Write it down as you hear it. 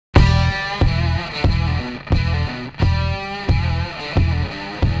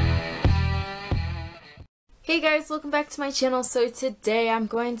Hey guys, welcome back to my channel. So today I'm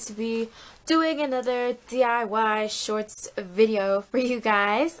going to be doing another DIY shorts video for you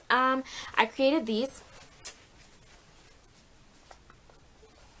guys. I created these.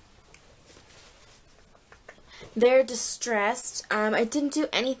 They're distressed. I didn't do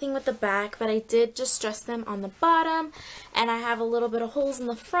anything with the back, but I did distress them on the bottom, and I have a little bit of holes in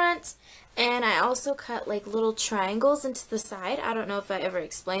the front, and I also cut like little triangles into the side. I don't know if I ever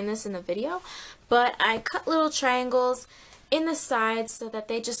explained this in the video, but I cut little triangles in the sides so that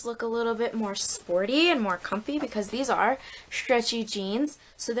they just look a little bit more sporty and more comfy, because these are stretchy jeans,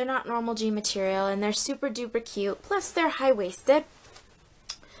 so they're not normal jean material, and they're super duper cute, plus they're high-waisted.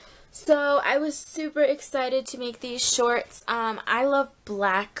 So I was super excited to make these shorts. I love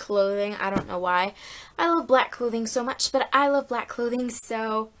black clothing. I don't know why I love black clothing so much, but I love black clothing.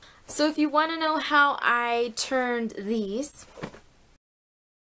 So if you want to know how I turned these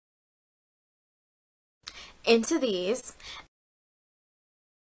into these,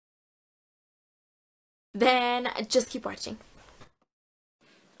 then just keep watching.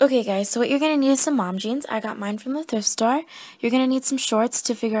 Okay guys, so what you're going to need is some mom jeans. I got mine from the thrift store. You're going to need some shorts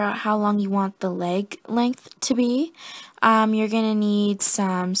to figure out how long you want the leg length to be. You're going to need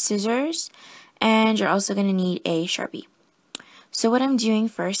some scissors, and you're also going to need a Sharpie. So what I'm doing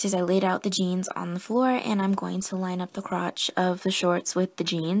first is I laid out the jeans on the floor, and I'm going to line up the crotch of the shorts with the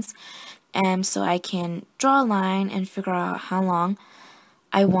jeans, so I can draw a line and figure out how long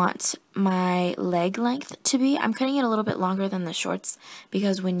I want my leg length to be. I'm cutting it a little bit longer than the shorts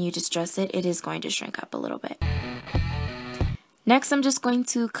because when you distress it, it is going to shrink up a little bit. Next, I'm just going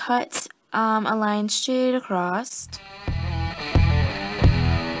to cut a line straight across.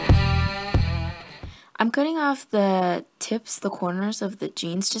 I'm cutting off the tips, the corners of the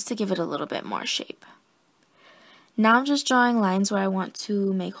jeans, just to give it a little bit more shape. Now I'm just drawing lines where I want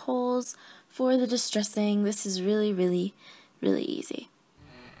to make holes for the distressing. This is really, really, really easy.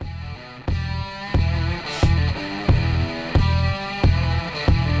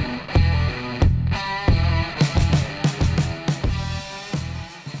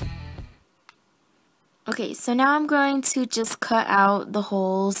 Okay, so now I'm going to just cut out the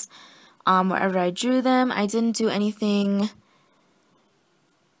holes wherever I drew them. I didn't do anything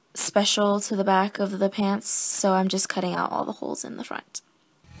special to the back of the pants, so I'm just cutting out all the holes in the front.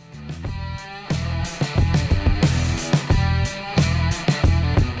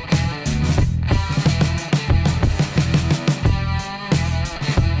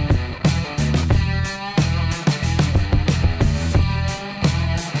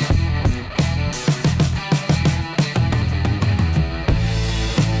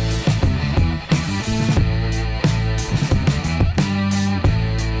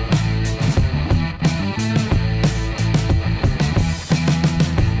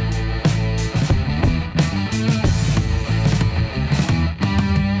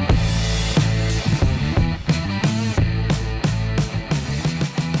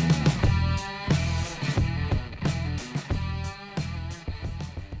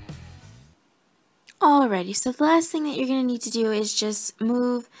 Alrighty, so the last thing that you're going to need to do is just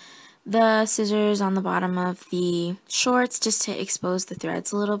move the scissors on the bottom of the shorts just to expose the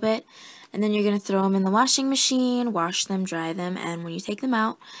threads a little bit. And then you're going to throw them in the washing machine, wash them, dry them, and when you take them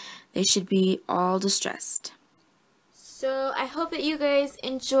out, they should be all distressed. So I hope that you guys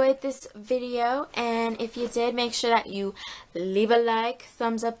enjoyed this video, and if you did, make sure that you leave a like,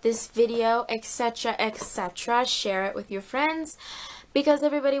 thumbs up this video, etc., etc. Share it with your friends, because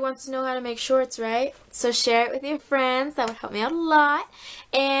everybody wants to know how to make shorts, right? So share it with your friends. That would help me out a lot.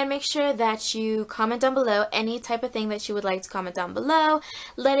 And make sure that you comment down below any type of thing that you would like to comment down below.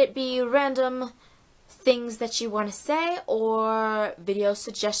 Let it be random things that you want to say or video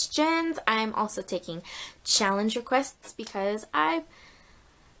suggestions. I'm also taking challenge requests because I've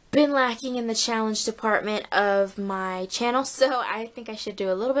been lacking in the challenge department of my channel. So I think I should do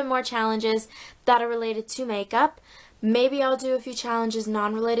a little bit more challenges that are related to makeup. Maybe I'll do a few challenges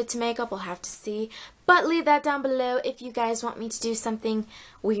non-related to makeup, we'll have to see. But leave that down below if you guys want me to do something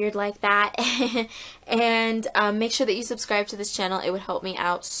weird like that. And make sure that you subscribe to this channel, it would help me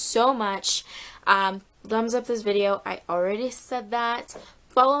out so much. Thumbs up this video, I already said that.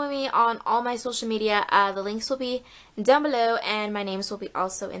 Follow me on all my social media, the links will be down below, and my names will be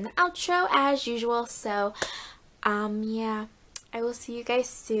also in the outro as usual. So, yeah, I will see you guys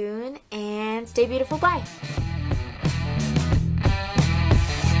soon, and stay beautiful, bye!